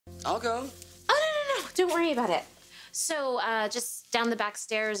I'll go. Oh, no. Don't worry about it. So, just down the back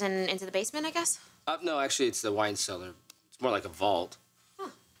stairs and into the basement, I guess? No, actually, it's the wine cellar. It's more like a vault.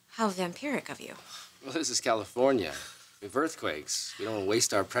 Oh, how vampiric of you. Well, this is California. We have earthquakes. We don't want to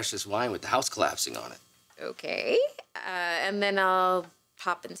waste our precious wine with the house collapsing on it. Okay. And then I'll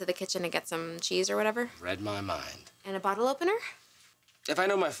pop into the kitchen and get some cheese or whatever. Read my mind. And a bottle opener? If I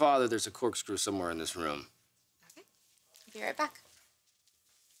know my father, there's a corkscrew somewhere in this room. Okay. I'll be right back.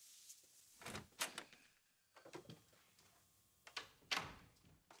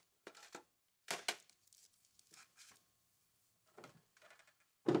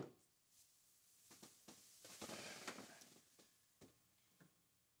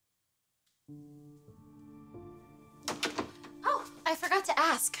 Oh, I forgot to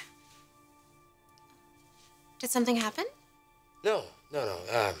ask. Did something happen? No.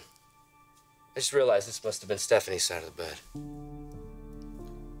 I just realized this must have been Stephanie's side of the bed.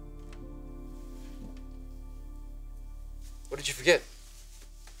 What did you forget?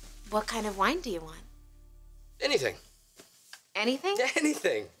 What kind of wine do you want? Anything. Anything?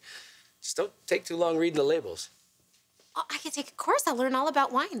 Anything. Just don't take too long reading the labels. Oh, I could take a course. I'll learn all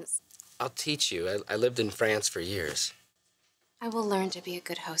about wines. I'll teach you. I lived in France for years. I will learn to be a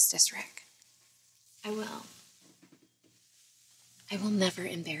good hostess, Rick. I will. I will never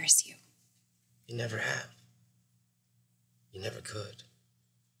embarrass you. You never have. You never could.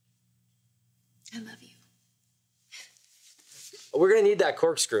 I love you. We're gonna need that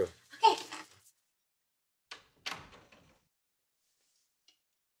corkscrew.